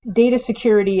data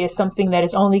security is something that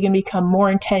is only going to become more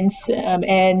intense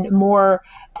and more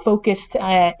focused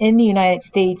in the United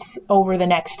States over the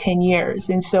next 10 years.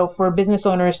 And so for business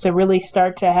owners to really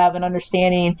start to have an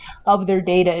understanding of their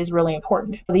data is really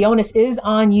important. The onus is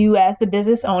on you as the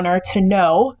business owner to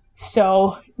know.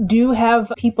 So do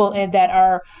have people that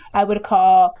are, I would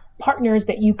call, partners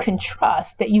that you can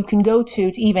trust, that you can go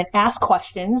to even ask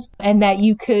questions, and that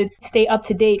you could stay up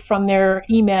to date from their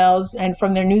emails and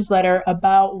from their newsletter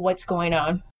about what's going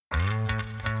on.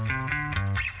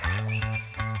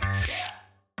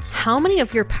 How many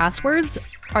of your passwords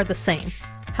are the same?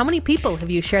 How many people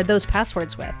have you shared those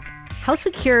passwords with? How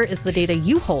secure is the data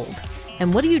you hold?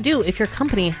 And what do you do if your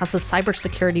company has a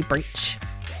cybersecurity breach?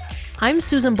 I'm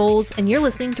Susan Bowles, and you're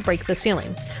listening to Break the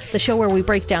Ceiling, the show where we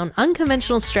break down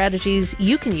unconventional strategies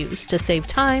you can use to save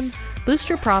time, boost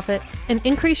your profit, and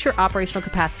increase your operational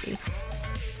capacity.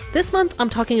 This month, I'm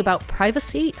talking about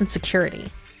privacy and security.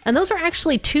 And those are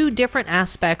actually two different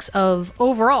aspects of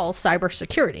overall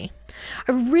cybersecurity.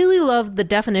 I really love the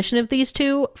definition of these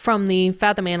two from the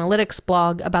Fathom Analytics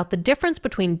blog about the difference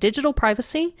between digital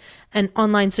privacy and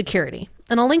online security.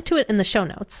 And I'll link to it in the show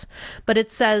notes. But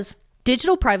it says,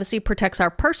 digital privacy protects our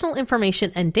personal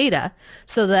information and data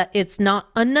so that it's not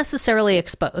unnecessarily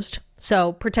exposed,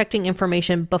 so protecting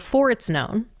information before it's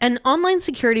known. And online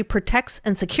security protects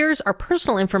and secures our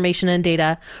personal information and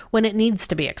data when it needs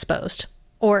to be exposed,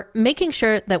 or making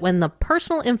sure that when the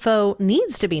personal info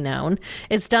needs to be known,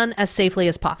 it's done as safely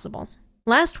as possible.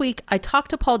 Last week, I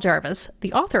talked to Paul Jarvis,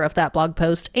 the author of that blog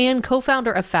post and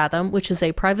co-founder of Fathom, which is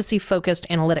a privacy-focused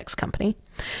analytics company.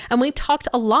 And we talked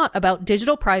a lot about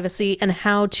digital privacy and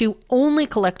how to only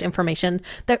collect information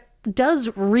that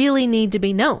does really need to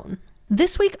be known.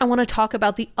 This week, I want to talk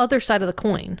about the other side of the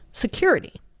coin,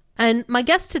 security. And my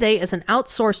guest today is an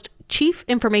outsourced Chief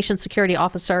Information Security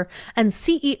Officer and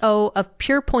CEO of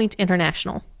PurePoint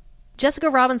International. Jessica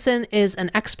Robinson is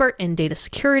an expert in data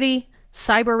security,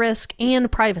 cyber risk,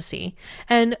 and privacy,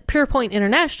 and PurePoint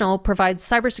International provides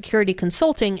cybersecurity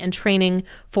consulting and training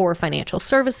for financial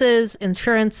services,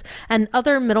 insurance, and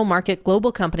other middle market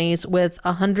global companies with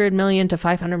 100 million to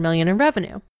 500 million in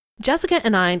revenue. Jessica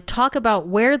and I talk about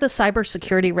where the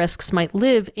cybersecurity risks might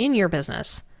live in your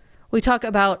business. We talk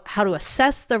about how to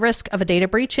assess the risk of a data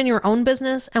breach in your own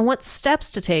business and what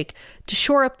steps to take to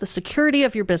shore up the security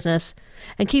of your business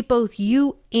and keep both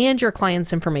you and your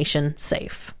clients' information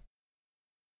safe.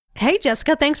 Hey,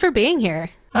 Jessica, thanks for being here.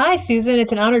 Hi, Susan.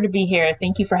 It's an honor to be here.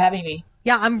 Thank you for having me.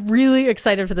 Yeah, I'm really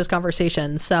excited for this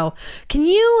conversation. So can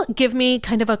you give me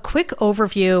kind of a quick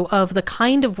overview of the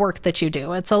kind of work that you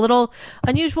do? It's a little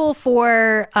unusual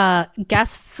for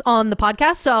guests on the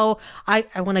podcast, so I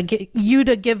want to get you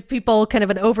to give people kind of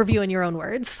an overview in your own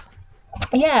words.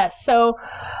 Yeah, so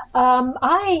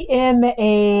I am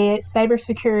a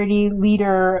cybersecurity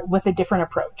leader with a different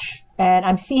approach. And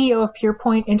I'm CEO of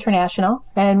PurePoint International,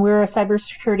 and we're a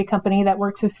cybersecurity company that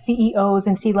works with CEOs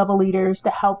and C-level leaders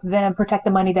to help them protect the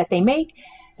money that they make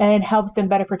and help them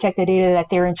better protect the data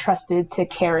that they're entrusted to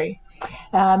care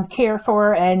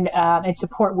for, and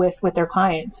support with their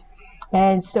clients.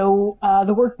 And so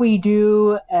the work we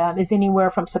do is anywhere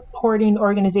from supporting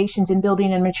organizations in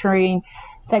building and maturing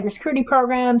cybersecurity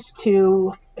programs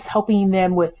to helping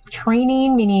them with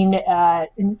training, meaning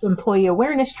employee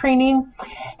awareness training,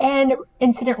 and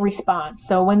incident response.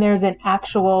 So when there's an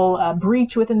actual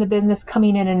breach within the business,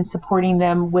 coming in and supporting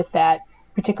them with that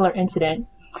particular incident.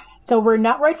 So we're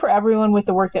not right for everyone with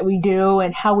the work that we do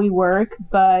and how we work,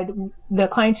 but the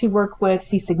clients we work with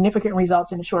see significant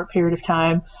results in a short period of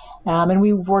time. And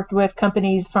we've worked with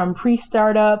companies from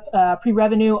pre-startup,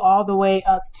 pre-revenue, all the way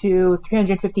up to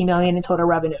 350 million in total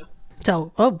revenue.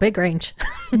 So, big range.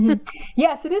 Mm-hmm.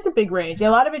 Yes, it is a big range. A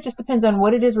lot of it just depends on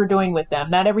what it is we're doing with them.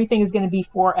 Not everything is going to be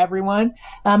for everyone.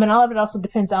 And all of it also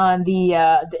depends on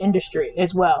the industry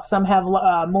as well. Some have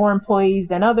more employees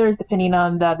than others, depending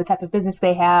on the type of business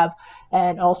they have,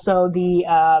 and also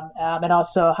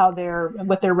how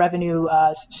what their revenue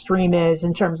stream is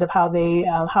in terms of how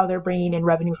they're bringing in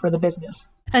revenue for the business.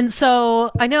 And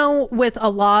so I know with a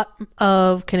lot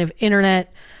of kind of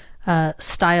internet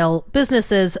style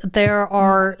businesses, there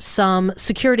are some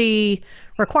security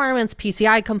requirements,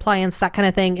 PCI compliance, that kind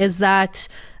of thing. Is that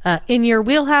in your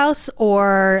wheelhouse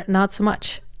or not so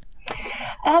much?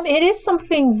 It is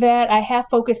something that I have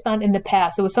focused on in the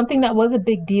past. It was something that was a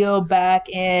big deal back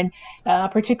in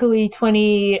particularly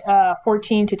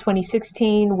 2014 to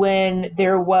 2016 when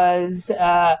there was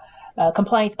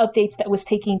compliance updates that was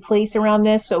taking place around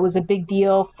this. So it was a big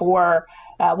deal for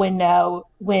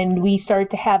when we started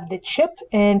to have the chip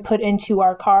and put into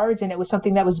our cards, and it was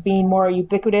something that was being more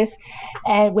ubiquitous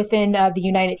and within the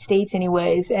United States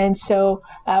anyways. And so,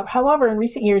 however, in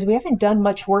recent years, we haven't done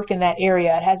much work in that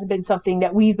area. It hasn't been something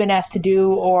that we've been asked to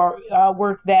do or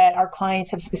work that our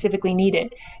clients have specifically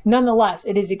needed. Nonetheless,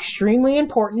 it is extremely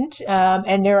important,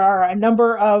 and there are a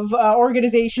number of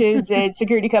organizations and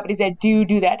security companies that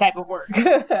do that type of work.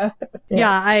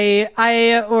 Yeah,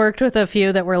 I worked with a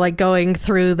few that were like going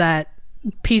through that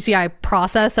PCI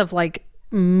process of like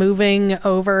moving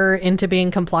over into being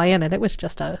compliant, and it was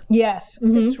just yes,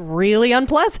 mm-hmm. It's really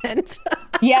unpleasant.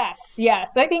 Yes.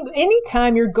 I think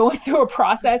anytime you're going through a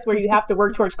process where you have to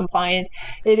work towards compliance,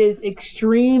 it is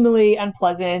extremely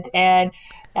unpleasant, and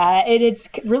it's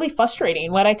really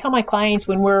frustrating. What I tell my clients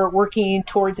when we're working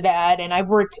towards that, and I've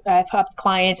helped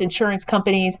clients, insurance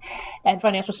companies and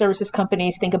financial services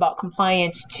companies think about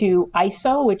compliance to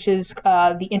ISO, which is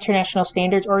the International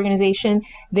Standards Organization.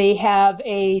 They have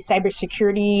a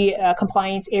cybersecurity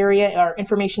compliance area or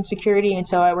information security. And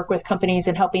so I work with companies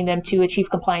and helping them to achieve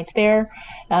compliance there.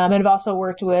 And I've also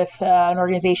worked with an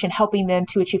organization helping them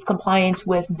to achieve compliance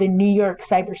with the New York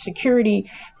cybersecurity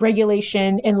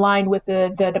regulation in line with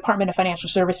the Department of Financial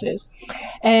Services.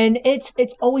 And it's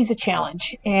always a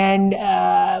challenge. And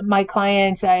my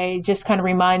clients, I just kind of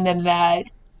remind them that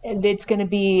it's going to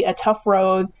be a tough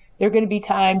road. There are going to be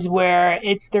times where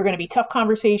there are going to be tough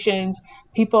conversations.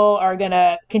 People are going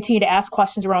to continue to ask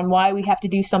questions around why we have to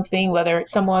do something, whether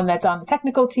it's someone that's on the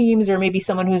technical teams or maybe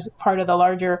someone who's part of the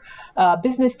larger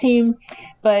business team.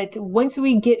 But once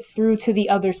we get through to the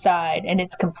other side and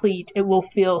it's complete, it will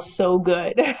feel so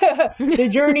good. The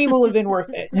journey will have been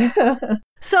worth it.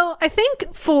 So I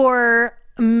think for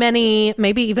many,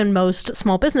 maybe even most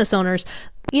small business owners,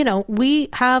 we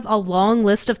have a long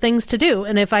list of things to do.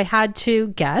 And if I had to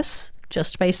guess,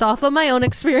 just based off of my own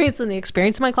experience and the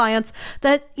experience of my clients,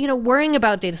 that, worrying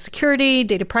about data security,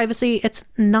 data privacy, it's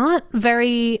not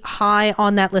very high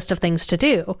on that list of things to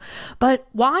do. But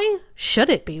why should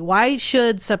it be? Why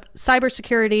should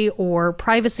cybersecurity or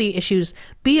privacy issues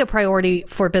be a priority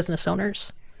for business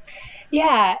owners?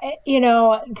 Yeah,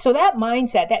 so that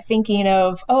mindset, that thinking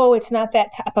of, it's not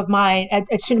that top of mind.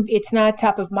 It's not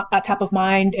top of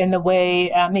mind in the way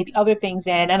maybe other things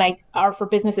are for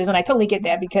businesses, and I totally get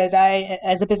that because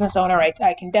as a business owner,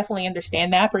 I can definitely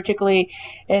understand that, particularly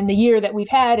in the year that we've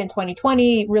had in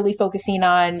 2020, really focusing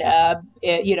on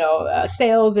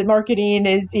sales and marketing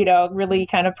is really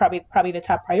kind of probably the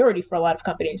top priority for a lot of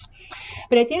companies.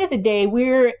 But at the end of the day,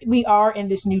 we are in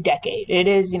this new decade. It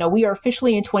is we are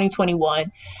officially in 2021.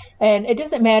 And it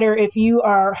doesn't matter if you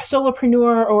are a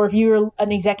solopreneur or if you're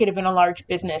an executive in a large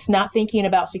business, not thinking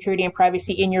about security and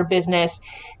privacy in your business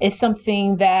is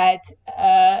something that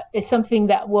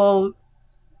will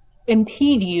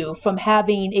impede you from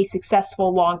having a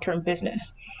successful long-term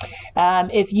business.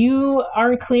 If you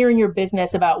aren't clear in your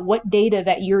business about what data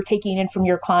that you're taking in from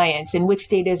your clients and which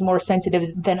data is more sensitive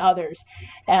than others,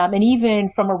 and even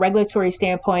from a regulatory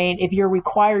standpoint, if you're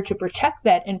required to protect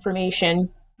that information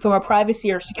from a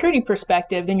privacy or security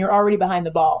perspective, then you're already behind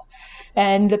the ball.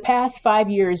 And the past 5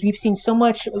 years, we've seen so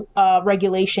much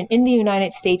regulation in the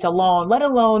United States alone, let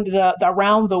alone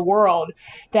around the world,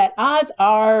 that odds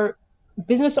are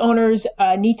business owners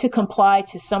need to comply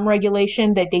to some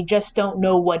regulation that they just don't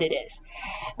know what it is.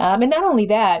 And not only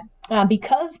that,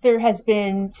 because there has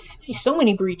been so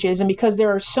many breaches and because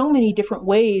there are so many different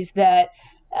ways that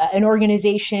an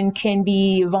organization can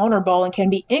be vulnerable and can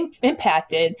be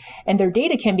impacted, and their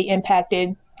data can be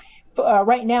impacted.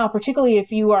 Right now, particularly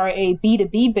if you are a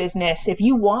B2B business, if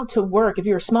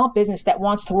you're a small business that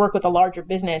wants to work with a larger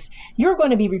business, you're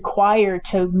going to be required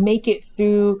to make it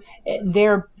through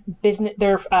their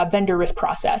vendor risk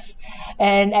process.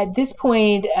 And at this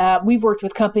point, we've worked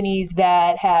with companies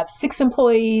that have 6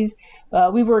 employees.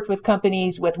 We've worked with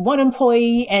companies with 1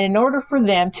 employee. And in order for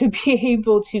them to be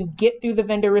able to get through the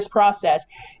vendor risk process,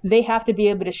 they have to be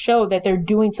able to show that they're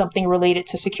doing something related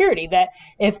to security, that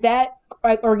if that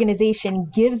organization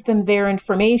gives them their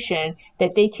information,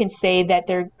 that they can say that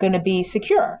they're going to be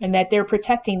secure and that they're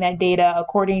protecting that data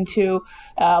according to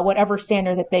whatever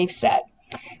standard that they've set.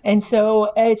 And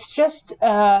so it's just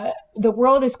the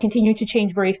world is continuing to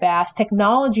change very fast.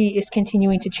 Technology is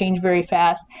continuing to change very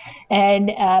fast.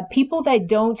 And people that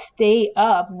don't stay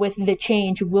up with the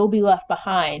change will be left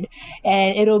behind.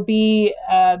 And it'll be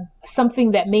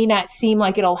something that may not seem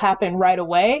like it'll happen right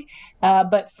away.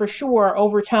 But for sure,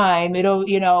 over time, it'll,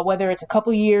 whether it's a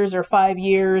couple years or 5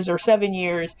 years or 7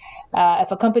 years,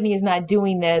 if a company is not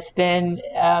doing this, then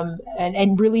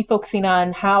and really focusing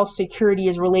on how security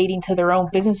is relating to their own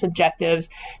business objectives,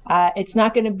 it's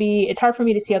hard for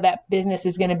me to see how that business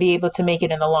is going to be able to make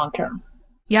it in the long term.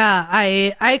 Yeah,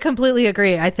 I completely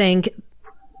agree. I think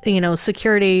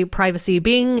security, privacy,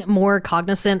 being more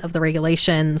cognizant of the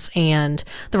regulations and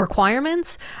the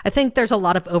requirements. I think there's a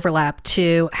lot of overlap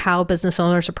to how business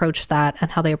owners approach that and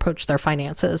how they approach their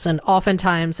finances. And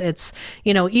oftentimes it's,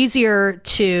 easier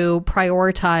to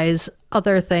prioritize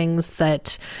other things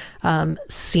that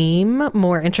seem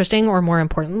more interesting or more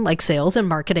important, like sales and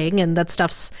marketing. And that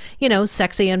stuff's,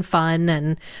 sexy and fun.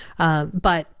 And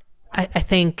but I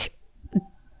think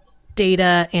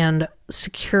data and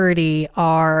security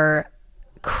are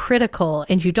critical,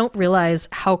 and you don't realize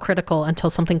how critical until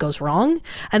something goes wrong,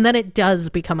 and then it does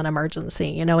become an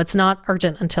emergency. It's not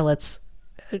urgent until it's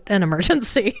an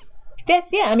emergency.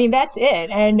 That's it.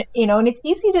 And, and it's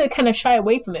easy to kind of shy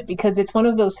away from it because it's one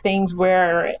of those things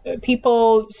where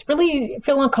people really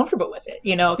feel uncomfortable with it.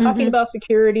 Talking about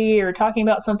security or talking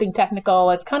about something technical,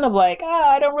 it's kind of like,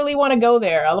 I don't really want to go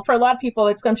there. For a lot of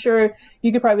people, I'm sure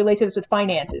you could probably relate to this with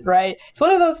finances, right? It's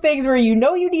one of those things where you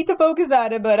need to focus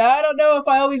on it, but I don't know if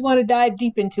I always want to dive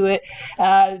deep into it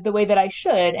the way that I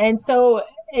should. And so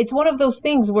it's one of those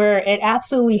things where it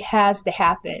absolutely has to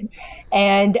happen.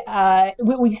 And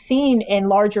what we've seen in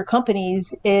larger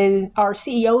companies is our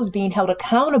CEOs being held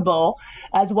accountable,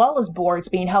 as well as boards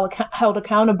being held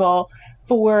accountable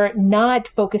for not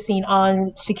focusing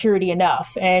on security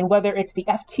enough. And whether it's the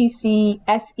FTC,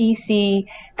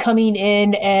 SEC coming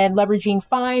in and leveraging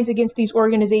fines against these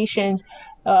organizations,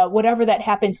 whatever that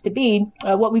happens to be,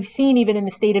 what we've seen even in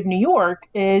the state of New York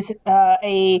is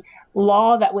a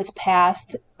law that was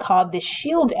passed called the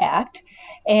SHIELD Act.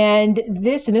 And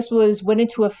this went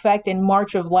into effect in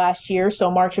March of last year, so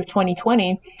March of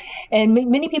 2020. And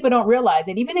many people don't realize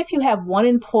that even if you have one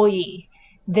employee,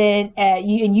 then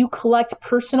you collect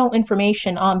personal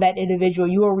information on that individual,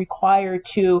 you are required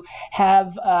to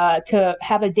have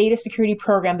a data security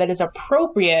program that is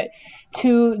appropriate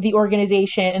to the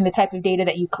organization and the type of data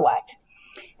that you collect.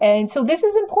 And so this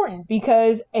is important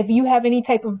because if you have any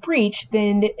type of breach,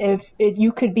 then if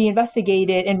you could be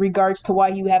investigated in regards to why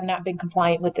you have not been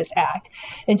compliant with this act.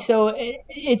 And so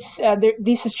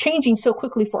this is changing so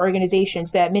quickly for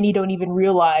organizations that many don't even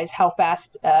realize how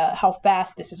fast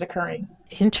this is occurring.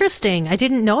 Interesting. I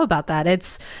didn't know about that.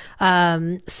 It's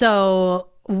so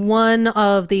one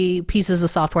of the pieces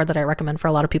of software that I recommend for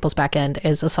a lot of people's back end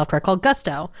is a software called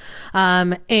Gusto.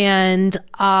 And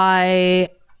I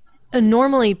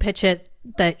normally pitch it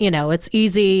that, it's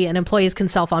easy and employees can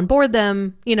self-onboard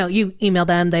them. You email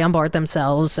them, they onboard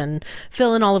themselves and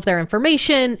fill in all of their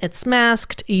information. It's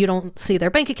masked. You don't see their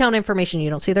bank account information. You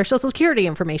don't see their social security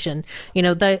information.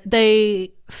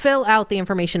 They fill out the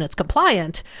information. It's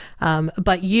compliant.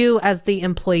 But you as the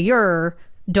employer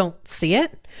don't see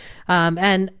it.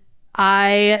 And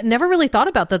I never really thought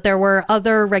about that there were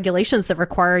other regulations that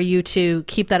require you to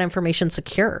keep that information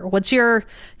secure. What's your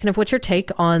take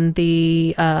on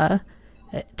the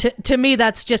to me,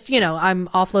 that's just, I'm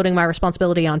offloading my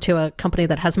responsibility onto a company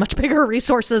that has much bigger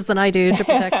resources than I do to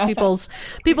protect people's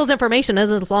information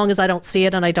as long as I don't see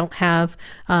it and I don't have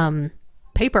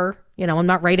paper. I'm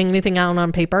not writing anything out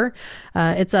on paper.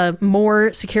 It's a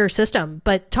more secure system.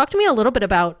 But talk to me a little bit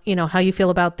about, how you feel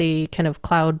about the kind of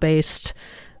cloud-based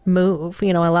move.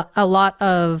 A lot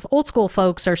of old school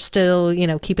folks are still,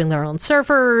 keeping their own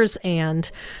servers and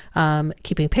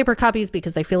keeping paper copies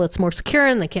because they feel it's more secure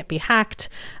and they can't be hacked.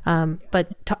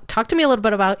 But talk to me a little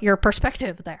bit about your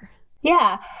perspective there.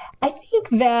 Yeah, I think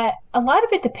that a lot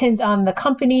of it depends on the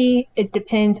company. It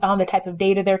depends on the type of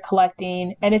data they're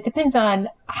collecting, and it depends on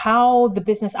how the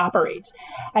business operates.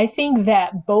 I think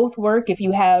that both work if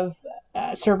you have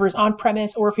servers on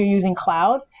premise or if you're using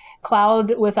cloud.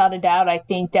 Cloud, without a doubt, I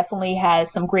think definitely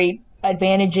has some great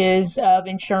advantages of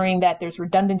ensuring that there's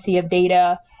redundancy of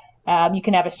data. You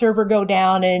can have a server go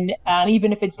down and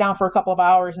even if it's down for a couple of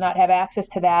hours, not have access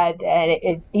to that.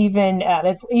 And even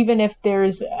if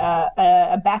there's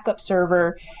a backup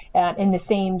server in the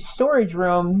same storage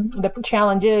room, the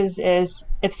challenge is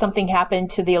if something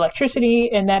happened to the electricity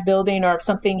in that building or if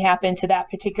something happened to that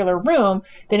particular room,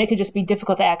 then it could just be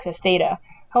difficult to access data.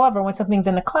 However, when something's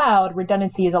in the cloud,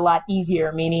 redundancy is a lot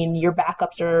easier, meaning your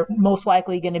backups are most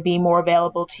likely going to be more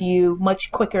available to you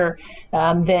much quicker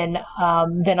than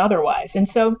otherwise. And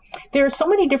so there are so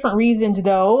many different reasons,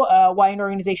 though, why an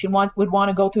organization would want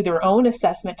to go through their own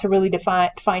assessment to really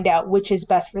find out which is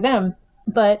best for them.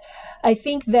 But I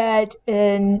think that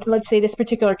in, let's say, this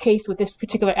particular case with this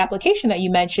particular application that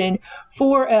you mentioned,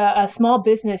 for a small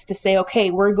business to say, okay,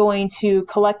 we're going to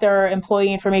collect our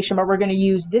employee information, but we're going to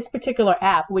use this particular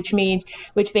app, which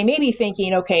they may be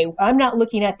thinking, okay, I'm not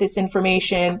looking at this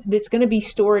information that's going to be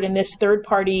stored in this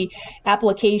third-party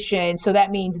application. So that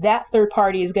means that third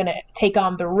party is going to take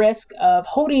on the risk of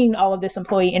holding all of this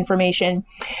employee information.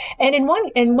 And in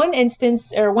one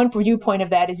instance, or one viewpoint of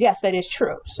that is, yes, that is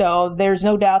true. So there's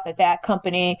no doubt that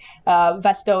company,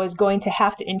 Vesto, is going to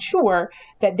have to ensure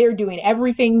that they're doing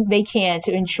everything they can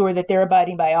to ensure that they're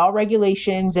abiding by all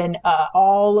regulations and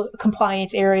all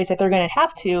compliance areas that they're going to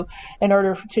have to in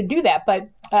order to do that. But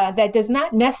that does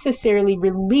not necessarily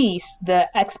release the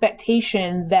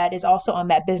expectation that is also on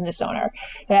that business owner.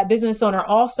 That business owner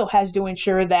also has to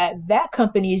ensure that that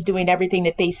company is doing everything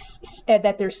that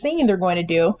they're saying they're going to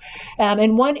do.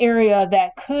 And one area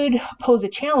that could pose a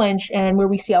challenge, and where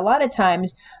we see a lot of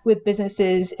times with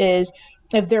businesses, is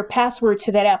if their password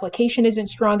to that application isn't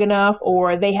strong enough,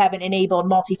 or they haven't enabled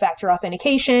multi-factor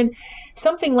authentication,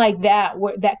 something like that,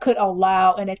 that could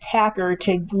allow an attacker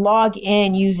to log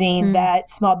in using that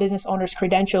small business owner's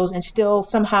credentials and still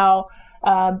somehow,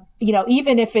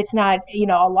 even if it's not, a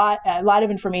lot of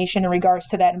information in regards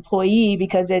to that employee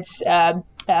because it's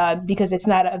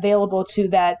not available to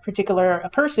that particular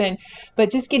person,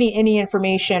 but just getting any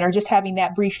information or just having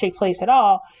that breach take place at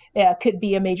all could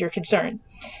be a major concern.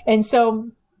 And so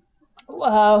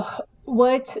the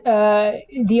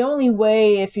only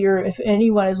way, if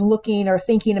anyone is looking or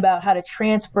thinking about how to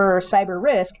transfer cyber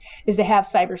risk, is to have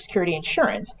cybersecurity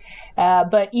insurance.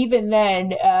 But even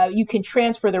then, you can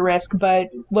transfer the risk, but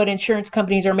what insurance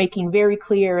companies are making very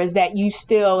clear is that you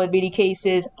still, in many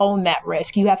cases, own that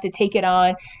risk. You have to take it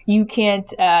on. You can't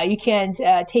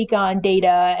take on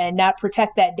data and not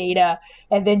protect that data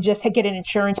and then just get an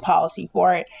insurance policy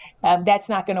for it. That's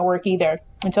not going to work either.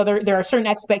 And so there are certain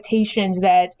expectations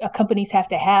that companies have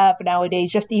to have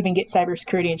nowadays just to even get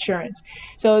cybersecurity insurance.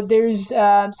 So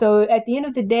so at the end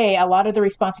of the day, a lot of the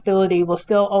responsibility will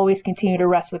still always continue to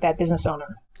rest with that business owner.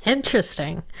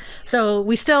 Interesting. So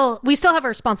we still have a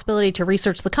responsibility to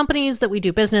research the companies that we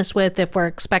do business with if we're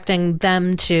expecting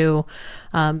them to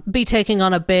be taking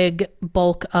on a big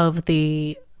bulk of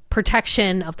the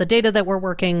protection of the data that we're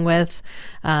working with,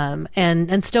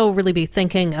 and still really be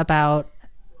thinking about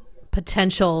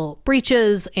potential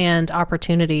breaches and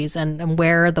opportunities and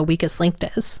where the weakest link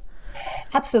is.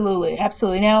 Absolutely.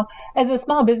 Now, as a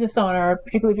small business owner,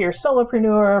 particularly if you're a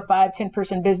solopreneur, 5-10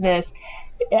 person business,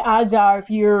 odds are if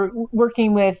you're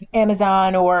working with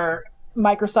Amazon or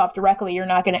Microsoft directly, you're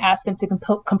not going to ask them to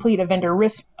complete a vendor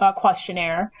risk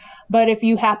questionnaire. But if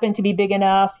you happen to be big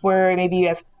enough where maybe you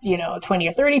have 20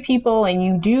 or 30 people, and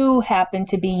you do happen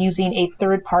to be using a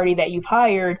third party that you've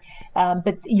hired,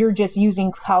 but you're just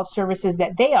using cloud services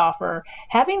that they offer,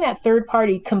 having that third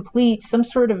party complete some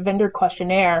sort of vendor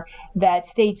questionnaire that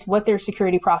states what their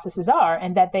security processes are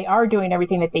and that they are doing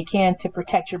everything that they can to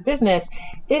protect your business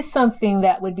is something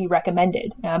that would be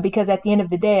recommended. Because at the end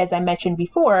of the day, as I mentioned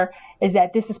before, is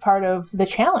that this is part of the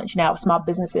challenge now of small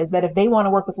businesses, that if they want to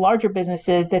work with larger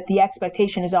businesses, that the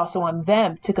expectation is also on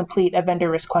them to complete a vendor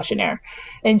risk questionnaire.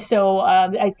 And so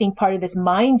I think part of this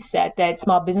mindset that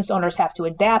small business owners have to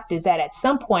adapt is that at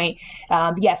some point,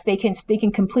 yes, they can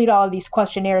complete all of these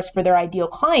questionnaires for their ideal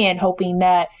client, hoping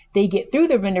that they get through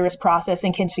the vendor risk process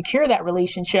and can secure that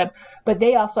relationship. But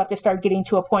they also have to start getting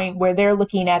to a point where they're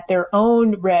looking at their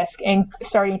own risk and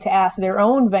starting to ask their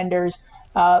own vendors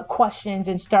questions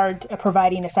and start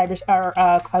providing a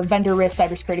vendor risk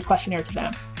cybersecurity questionnaire to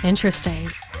them. Interesting.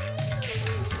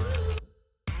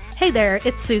 Hey there,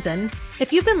 it's Susan.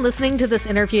 If you've been listening to this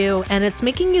interview and it's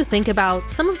making you think about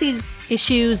some of these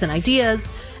issues and ideas,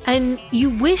 and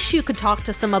you wish you could talk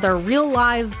to some other real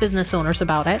live business owners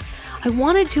about it, I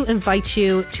wanted to invite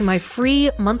you to my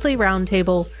free monthly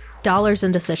roundtable, Dollars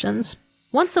and Decisions.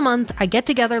 Once a month, I get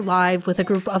together live with a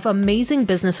group of amazing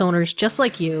business owners just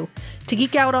like you to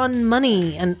geek out on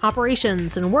money and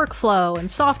operations and workflow and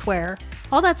software,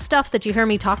 all that stuff that you hear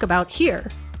me talk about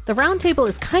here. The roundtable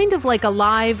is kind of like a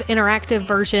live, interactive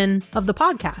version of the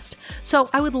podcast, so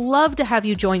I would love to have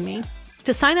you join me.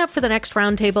 To sign up for the next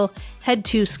roundtable, head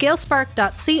to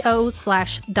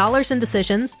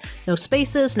scalespark.co/dollarsandDecisions, no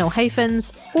spaces, no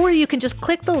hyphens, or you can just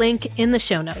click the link in the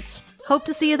show notes. Hope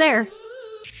to see you there.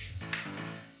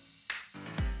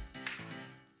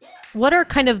 What are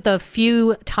kind of the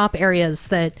few top areas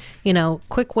that,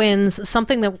 quick wins,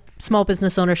 something that small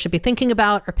business owners should be thinking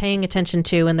about or paying attention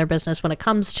to in their business when it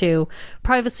comes to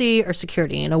privacy or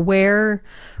security? Where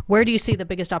do you see the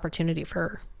biggest opportunity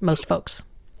for most folks?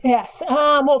 Yes.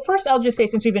 Well, first, I'll just say,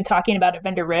 since we've been talking about it,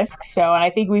 vendor risk. So, and I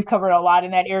think we've covered a lot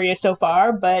in that area so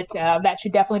far, but that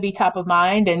should definitely be top of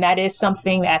mind. And that is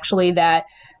something actually that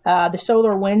the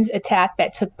SolarWinds attack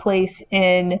that took place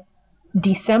in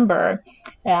December,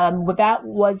 that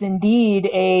was indeed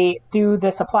through the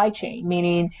supply chain,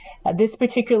 meaning this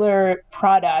particular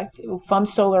product from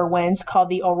SolarWinds called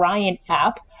the Orion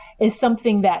app is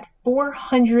something that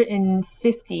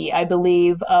 450, I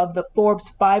believe, of the Forbes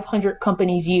 500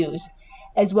 companies use,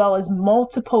 as well as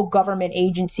multiple government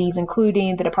agencies,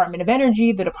 including the Department of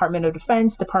Energy, the Department of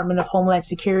Defense, Department of Homeland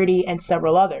Security, and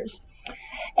several others.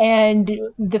 And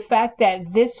the fact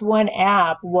that this one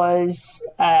app was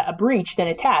breached and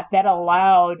attacked, that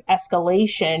allowed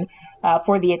escalation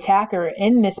for the attacker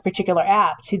in this particular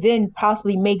app to then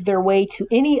possibly make their way to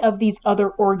any of these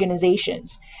other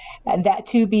organizations, and that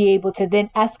to be able to then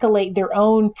escalate their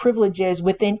own privileges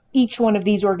within each one of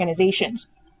these organizations,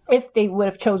 if they would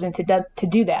have chosen to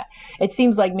do that. It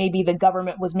seems like maybe the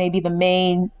government was maybe the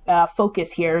main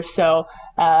focus here. So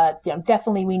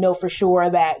definitely we know for sure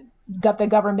that the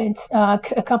government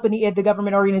the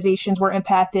government organizations were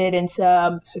impacted, and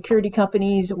security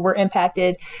companies were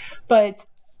impacted, but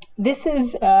this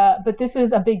is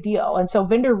a big deal. And so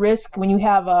vendor risk, when you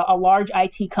have a large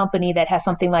IT company that has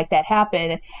something like that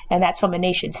happen, and that's from a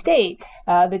nation state,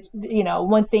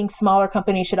 one thing smaller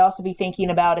companies should also be thinking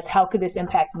about is, how could this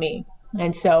impact me?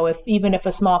 And so even if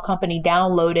a small company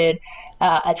downloaded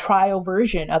a trial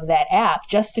version of that app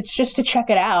just to check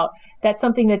it out, that's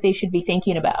something that they should be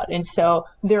thinking about. And so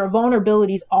there are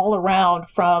vulnerabilities all around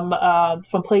from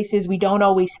places we don't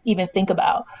always even think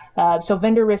about. So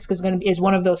vendor risk is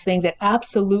one of those things that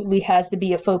absolutely has to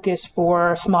be a focus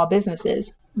for small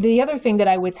businesses. The other thing that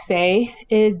I would say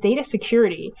is data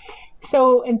security.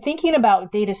 So in thinking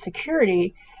about data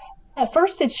security, at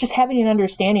first, it's just having an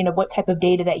understanding of what type of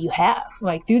data that you have.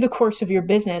 Like, through the course of your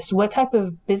business, what type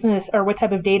of business or what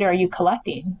type of data are you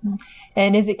collecting?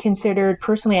 And is it considered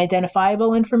personally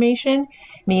identifiable information?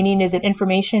 Meaning, is it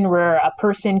information where a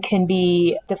person can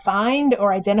be defined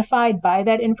or identified by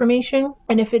that information?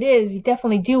 And if it is, we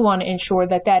definitely do want to ensure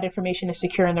that that information is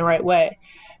secure in the right way.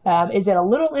 Is it a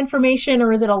little information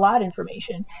or is it a lot of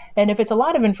information? And if it's a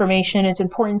lot of information, it's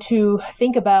important to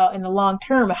think about in the long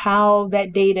term how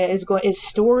that data is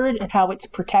stored and how it's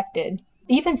protected.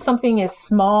 Even something as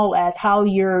small as how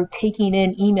you're taking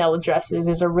in email addresses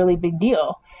is a really big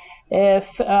deal.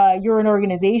 If you're an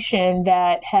organization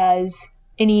that has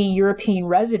any European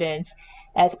residents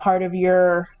as part of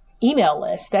your email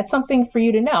list, that's something for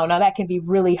you to know. Now, that can be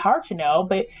really hard to know,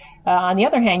 but on the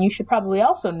other hand, you should probably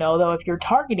also know, though, if you're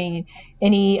targeting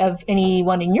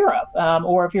anyone in Europe,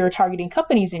 or if you're targeting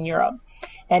companies in Europe.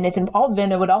 And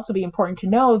then it would also be important to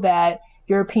know that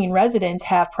European residents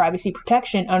have privacy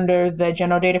protection under the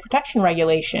General Data Protection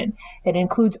Regulation. It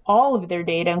includes all of their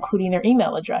data, including their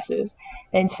email addresses.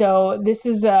 And so this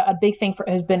is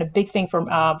has been a big thing from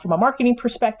a marketing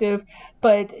perspective,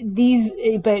 but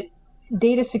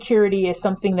data security is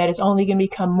something that is only going to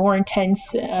become more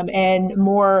intense and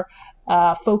more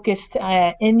focused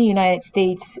in the United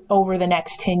States over the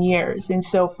next 10 years. And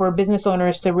so for business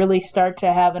owners to really start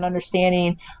to have an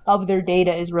understanding of their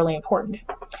data is really important.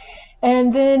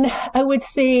 And then I would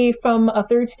say from a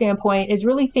third standpoint is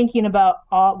really thinking about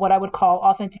what I would call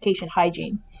authentication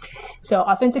hygiene. So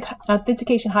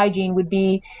authentication hygiene would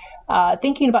be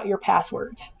thinking about your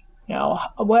passwords. How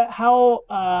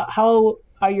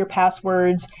are your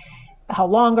passwords? How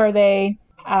long are they?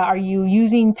 Are you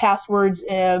using passwords?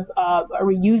 Are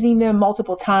we using them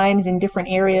multiple times in different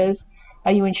areas?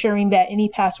 Are you ensuring that any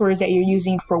passwords that you're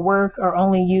using for work are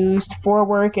only used for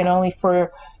work and only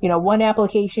for, one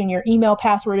application? Your email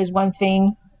password is one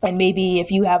thing. And maybe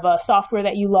if you have a software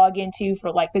that you log into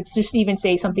for, let's just even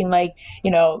say something like,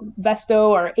 Vesto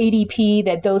or ADP,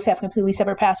 that those have completely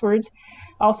separate passwords.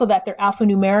 Also that they're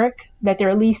alphanumeric, that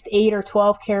they're at least 8 or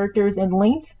 12 characters in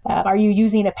length. Are you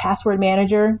using a password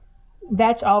manager?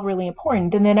 That's all really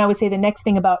important. And then I would say the next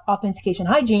thing about authentication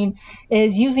hygiene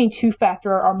is using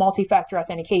two-factor or multi-factor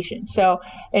authentication. So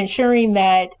ensuring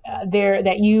that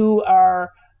you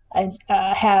are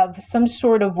have some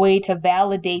sort of way to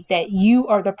validate that you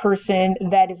are the person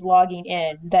that is logging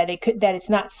in, that it's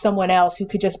not someone else who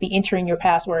could just be entering your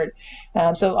password.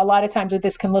 So a lot of times what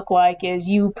this can look like is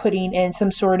you putting in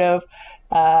some sort of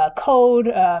code,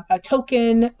 a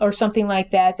token or something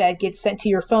like that gets sent to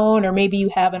your phone, or maybe you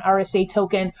have an RSA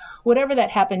token, whatever that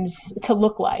happens to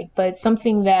look like, but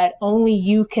something that only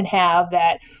you can have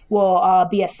that will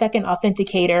be a second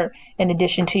authenticator in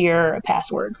addition to your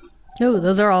password. Oh,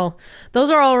 those are all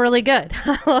really good.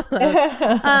 I love those.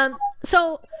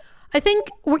 So I think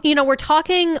we're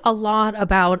talking a lot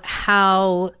about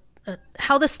how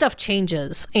this stuff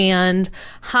changes and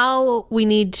how we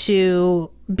need to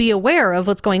be aware of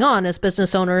what's going on as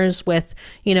business owners with,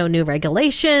 new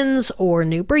regulations or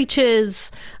new breaches,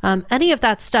 any of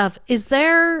that stuff. Is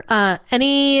there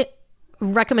any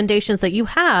recommendations that you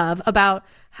have about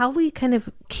how we kind of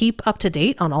keep up to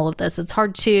date on all of this? It's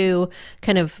hard to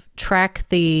kind of track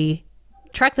the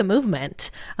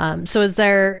movement. So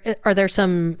are there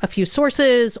a few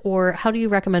sources, or how do you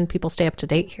recommend people stay up to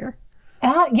date here?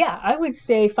 Yeah, I would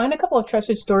say find a couple of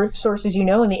trusted sources in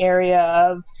the area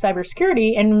of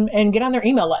cybersecurity and get on their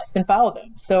email list and follow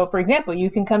them. So, for example, you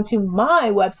can come to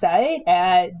my website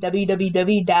at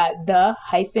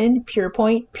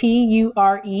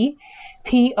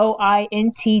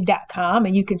www.the-purepoint.com,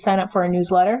 and you can sign up for our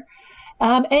newsletter.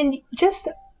 And just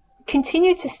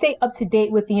continue to stay up to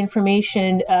date with the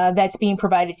information that's being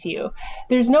provided to you.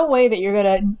 There's no way that you're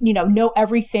going to, know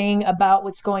everything about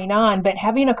what's going on, but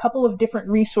having a couple of different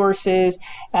resources,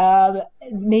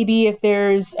 maybe if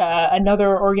there's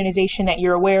another organization that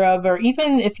you're aware of, or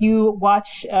even if you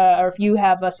watch or if you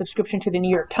have a subscription to the New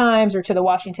York Times or to the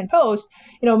Washington Post,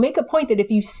 make a point that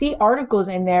if you see articles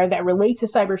in there that relate to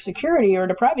cybersecurity or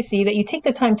to privacy, that you take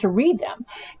the time to read them,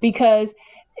 because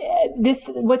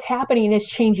what's happening is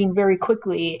changing very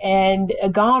quickly, and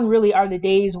gone really are the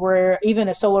days where even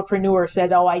a solopreneur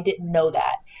says, "Oh, I didn't know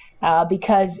that,"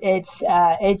 because it's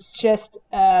just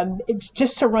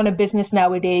to run a business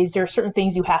nowadays. There are certain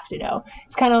things you have to know.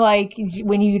 It's kind of like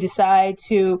when you decide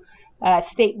to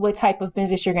state what type of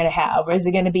business you're going to have. Is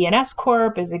it going to be an S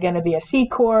corp? Is it going to be a C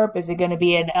corp? Is it going to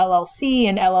be an LLC,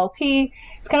 an LLP?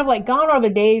 It's kind of like gone are the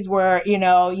days where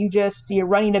you're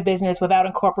running a business without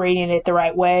incorporating it the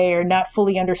right way, or not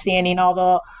fully understanding all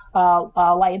the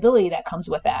liability that comes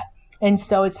with that. And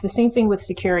so it's the same thing with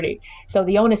security. So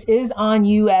the onus is on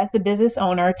you as the business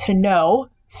owner to know.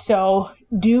 So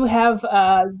do have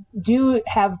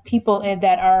people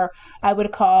that are, I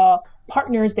would call,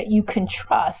 partners that you can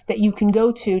trust, that you can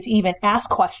go to even ask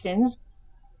questions,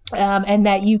 and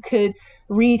that you could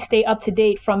stay up to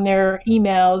date from their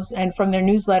emails and from their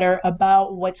newsletter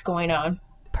about what's going on.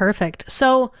 Perfect.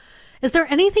 So is there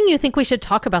anything you think we should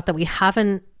talk about that we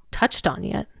haven't touched on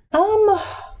yet?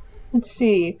 Let's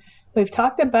see. We've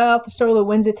talked about the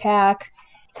SolarWinds attack,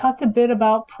 talked a bit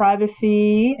about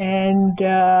privacy, and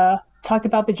talked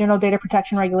about the General Data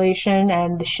Protection Regulation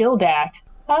and the SHIELD Act.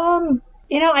 I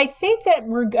think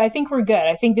we're good.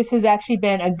 I think this has actually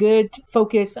been a good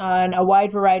focus on a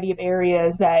wide variety of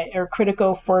areas that are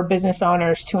critical for business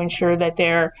owners to ensure that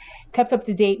they're kept up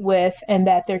to date with, and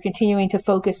that they're continuing to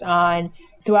focus on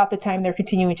throughout the time they're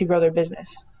continuing to grow their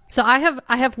business. So I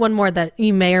have one more that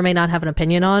you may or may not have an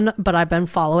opinion on, but I've been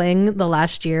following the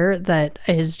last year that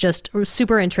is just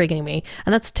super intriguing me,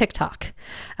 and that's TikTok.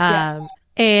 Yes.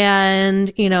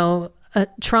 And,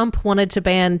 Trump wanted to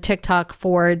ban TikTok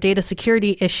for data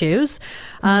security issues.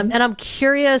 And I'm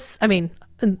curious,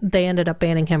 they ended up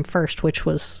banning him first, which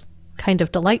was kind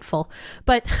of delightful.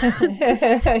 But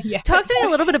Yeah. Talk to me a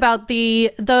little bit about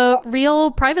the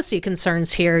real privacy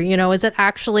concerns here. Is it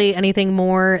actually anything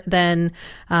more than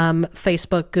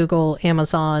Facebook, Google,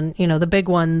 Amazon? The big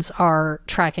ones are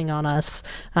tracking on us.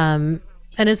 And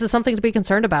is this something to be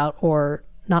concerned about, or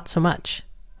not so much?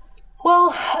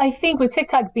 Well, I think with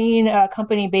TikTok being a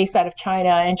company based out of China,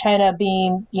 and China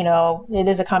being, it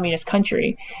is a communist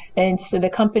country, and so the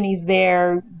companies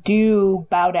there do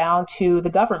bow down to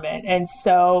the government. And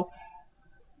so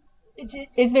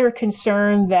is there a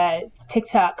concern that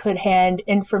TikTok could hand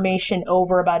information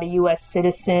over about a U.S.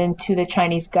 citizen to the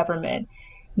Chinese government?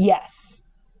 Yes.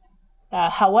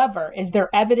 However, is there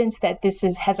evidence that this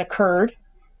has occurred?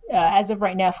 As of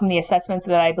right now, from the assessments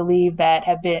that I believe that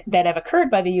have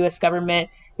occurred by the U.S. government,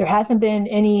 there hasn't been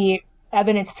any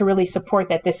evidence to really support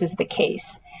that this is the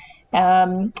case.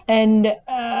 And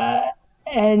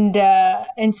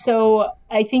so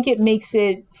I think it makes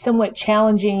it somewhat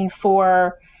challenging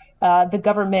for the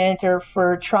government or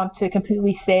for Trump to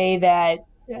completely say that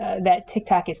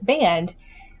TikTok is banned.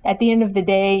 at the end of the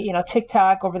day,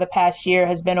 TikTok over the past year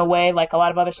has been a way, like a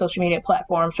lot of other social media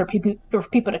platforms, for people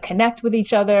to connect with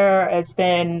each other. It's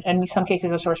been, in some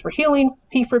cases, a source for healing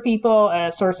for people,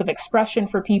 a source of expression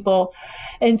for people.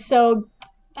 And so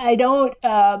I don't,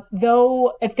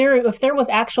 though, if there was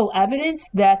actual evidence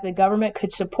that the government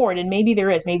could support, and maybe there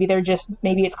is,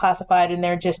 maybe it's classified and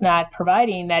they're just not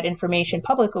providing that information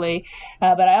publicly.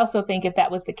 But I also think if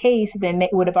that was the case, then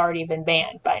it would have already been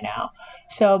banned by now.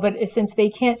 So, but since they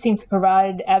can't seem to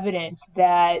provide evidence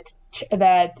that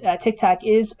TikTok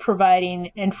is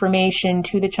providing information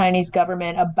to the Chinese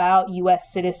government about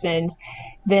U.S. citizens,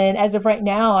 then as of right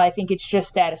now, I think it's just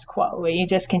status quo. You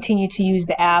just continue to use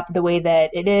the app the way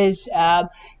that it is.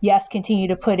 Yes, continue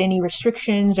to put any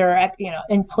restrictions or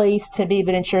in place to be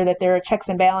able to ensure that there are checks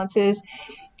and balances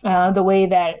the way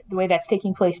that's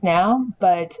taking place now.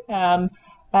 But I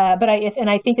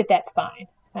think that that's fine.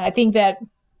 I think that.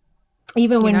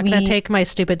 Even when you're not going to take my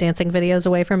stupid dancing videos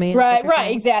away from me.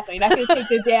 Right, exactly. Not going to take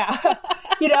the down.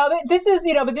 But this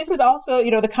is also,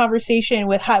 the conversation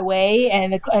with Huawei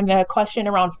and the question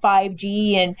around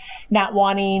 5G and not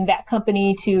wanting that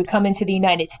company to come into the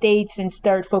United States and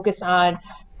start focus on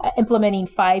implementing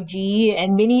 5G.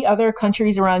 And many other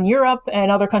countries around Europe and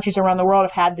other countries around the world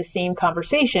have had the same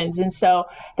conversations. And so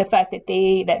the fact that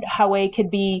Huawei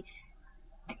could be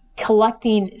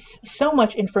collecting so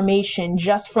much information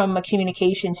just from a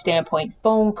communication standpoint,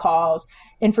 phone calls,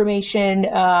 information,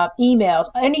 emails,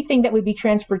 anything that would be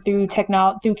transferred through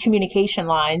communication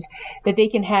lines, that they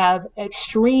can have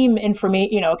extreme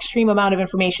amount of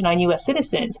information on U.S.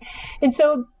 citizens. And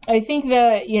so I think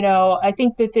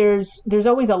that there's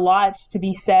always a lot to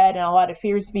be said and a lot of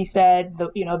fears to be said.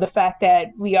 The fact that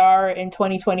we are in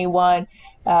 2021,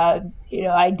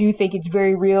 I do think it's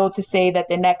very real to say that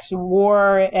the next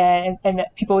war, and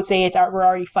people would say we're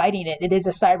already fighting it. It is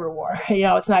a cyber war.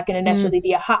 It's not going to necessarily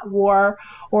be a hot war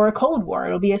or a cold war.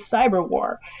 It'll be a cyber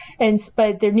war.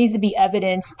 But there needs to be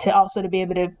evidence to be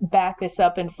able to back this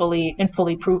up and fully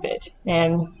prove it.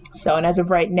 And as of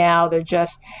right now, they're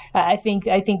just, I think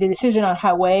the decision on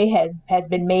Huawei has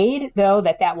been made, though,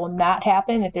 that will not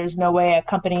happen, that there's no way a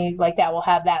company like that will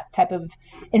have that type of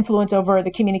influence over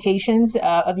the communications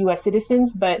of U.S.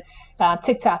 citizens. But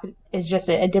TikTok is just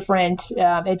a different,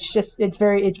 it's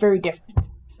very different.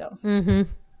 So. Mm-hmm.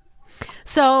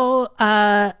 So,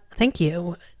 thank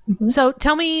you. Mm-hmm. So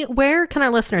tell me, where can our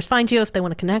listeners find you if they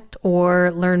want to connect or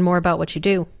learn more about what you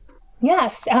do?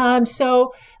 Yes.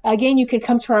 So again, you can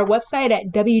come to our website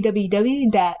at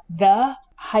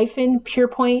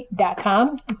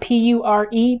www.the-purepoint.com,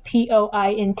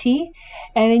 PUREPOINT.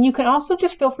 And then you can also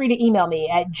just feel free to email me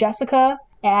at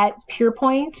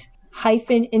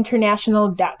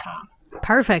jessica@purepoint-international.com.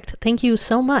 Perfect. Thank you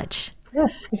so much.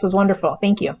 Yes, this was wonderful.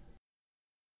 Thank you.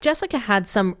 Jessica had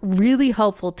some really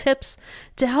helpful tips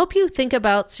to help you think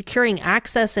about securing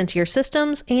access into your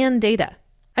systems and data.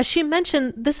 As she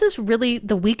mentioned, this is really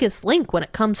the weakest link when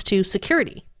it comes to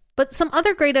security. But some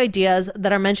other great ideas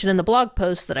that are mentioned in the blog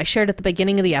post that I shared at the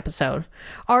beginning of the episode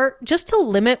are just to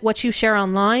limit what you share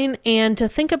online and to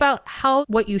think about how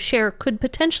what you share could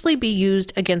potentially be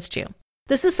used against you.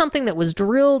 This is something that was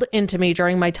drilled into me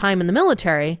during my time in the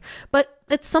military, but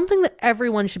it's something that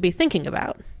everyone should be thinking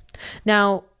about.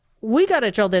 Now, we got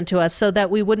it drilled into us so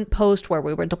that we wouldn't post where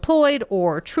we were deployed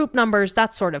or troop numbers,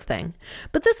 that sort of thing.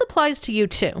 But this applies to you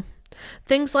too.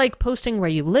 Things like posting where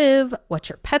you live, what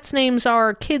your pets' names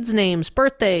are, kids' names,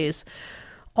 birthdays,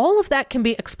 all of that can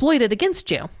be exploited against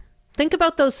you. Think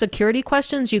about those security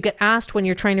questions you get asked when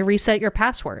you're trying to reset your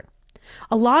password.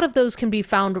 A lot of those can be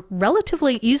found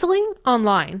relatively easily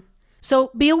online.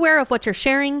 So be aware of what you're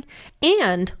sharing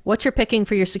and what you're picking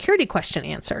for your security question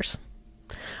answers.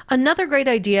 Another great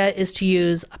idea is to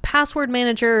use a password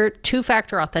manager,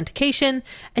 two-factor authentication,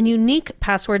 and unique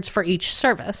passwords for each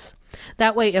service.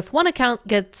 That way, if one account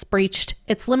gets breached,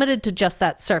 it's limited to just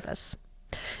that service.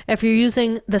 If you're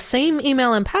using the same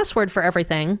email and password for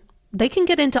everything, they can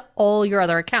get into all your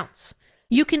other accounts.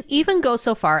 You can even go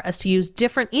so far as to use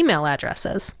different email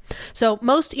addresses. So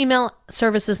most email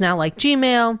services now, like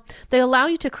Gmail, they allow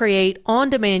you to create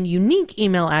on-demand unique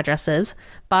email addresses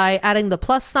by adding the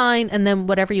plus sign and then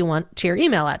whatever you want to your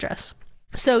email address.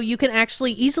 So you can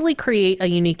actually easily create a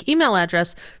unique email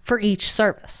address for each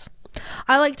service.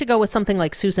 I like to go with something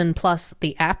like Susan plus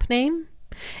the app name,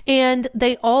 and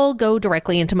they all go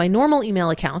directly into my normal email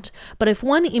account, but if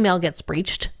one email gets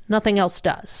breached, nothing else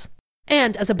does.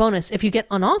 And as a bonus, if you get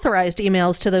unauthorized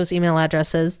emails to those email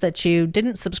addresses that you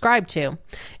didn't subscribe to,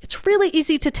 it's really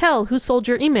easy to tell who sold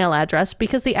your email address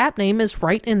because the app name is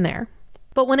right in there.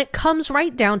 But when it comes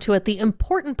right down to it, the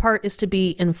important part is to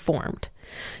be informed,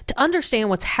 to understand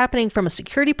what's happening from a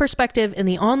security perspective in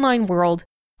the online world,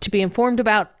 to be informed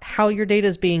about how your data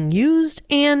is being used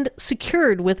and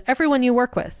secured with everyone you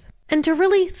work with, and to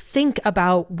really think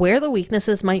about where the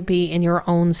weaknesses might be in your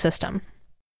own system.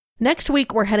 Next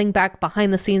week, we're heading back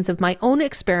behind the scenes of my own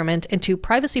experiment into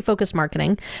privacy-focused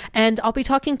marketing, and I'll be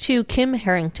talking to Kim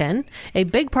Harrington, a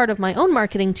big part of my own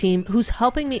marketing team who's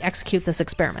helping me execute this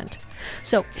experiment.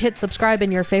 So hit subscribe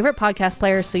in your favorite podcast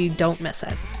player so you don't miss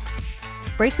it.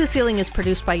 Break the Ceiling is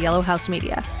produced by Yellow House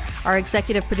Media. Our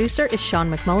executive producer is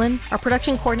Sean McMullen. Our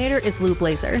production coordinator is Lou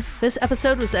Blazer. This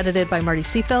episode was edited by Marty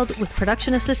Seafeld with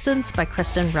production assistance by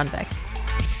Kristen Runbeck.